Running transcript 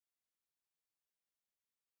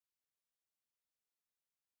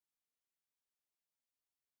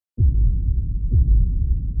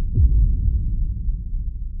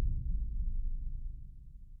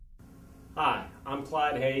I'm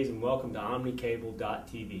Clyde Hayes and welcome to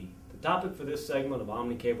omnicable.tv. The topic for this segment of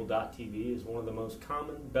omnicable.tv is one of the most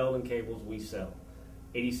common Belden cables we sell,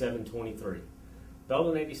 8723.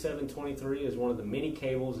 Belden 8723 is one of the many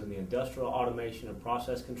cables in the industrial automation and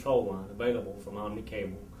process control line available from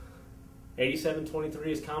Omnicable.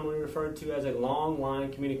 8723 is commonly referred to as a long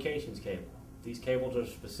line communications cable. These cables are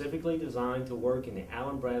specifically designed to work in the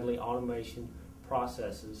Allen-Bradley automation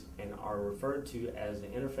processes and are referred to as the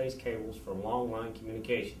interface cables for long line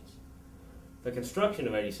communications. The construction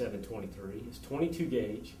of 8723 is 22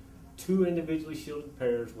 gauge, 2 individually shielded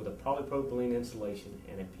pairs with a polypropylene insulation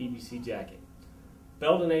and a PVC jacket.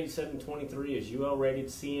 Belden 8723 is UL rated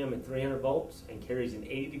CM at 300 volts and carries an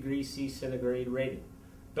 80 degrees C centigrade rating.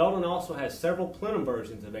 Belden also has several Plenum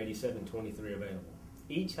versions of 8723 available.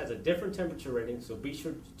 Each has a different temperature rating, so be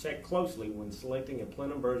sure to check closely when selecting a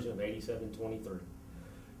Plenum version of 8723.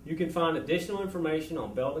 You can find additional information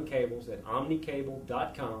on Belden cables at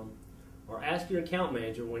omnicable.com or ask your account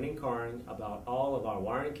manager when inquiring about all of our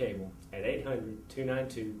wiring cable at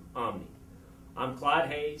 800-292-OMNI. I'm Clyde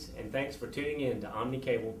Hayes, and thanks for tuning in to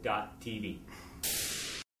omnicable.tv.